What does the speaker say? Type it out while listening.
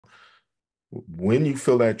When you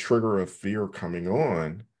feel that trigger of fear coming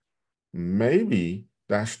on, maybe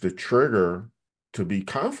that's the trigger to be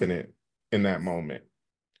confident in that moment.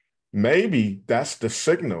 Maybe that's the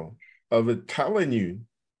signal of it telling you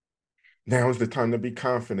now is the time to be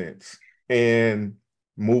confident and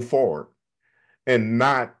move forward, and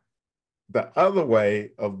not the other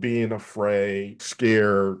way of being afraid,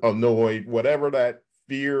 scared, annoyed, whatever that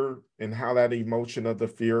fear and how that emotion of the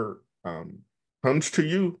fear comes to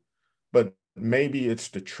you. But maybe it's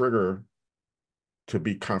the trigger to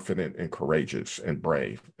be confident and courageous and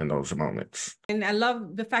brave in those moments. And I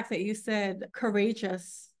love the fact that you said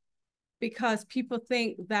courageous, because people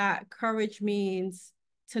think that courage means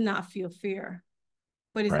to not feel fear,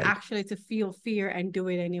 but it's Right. actually to feel fear and do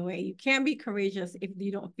it anyway. You can't be courageous if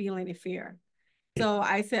you don't feel any fear. So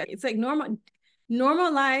I said it's like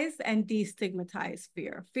normalize and destigmatize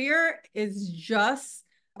fear. Fear is just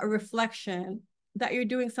a reflection that you're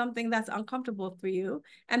doing something that's uncomfortable for you.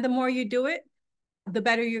 And the more you do it, the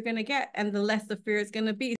better you're going to get and the less the fear is going to be.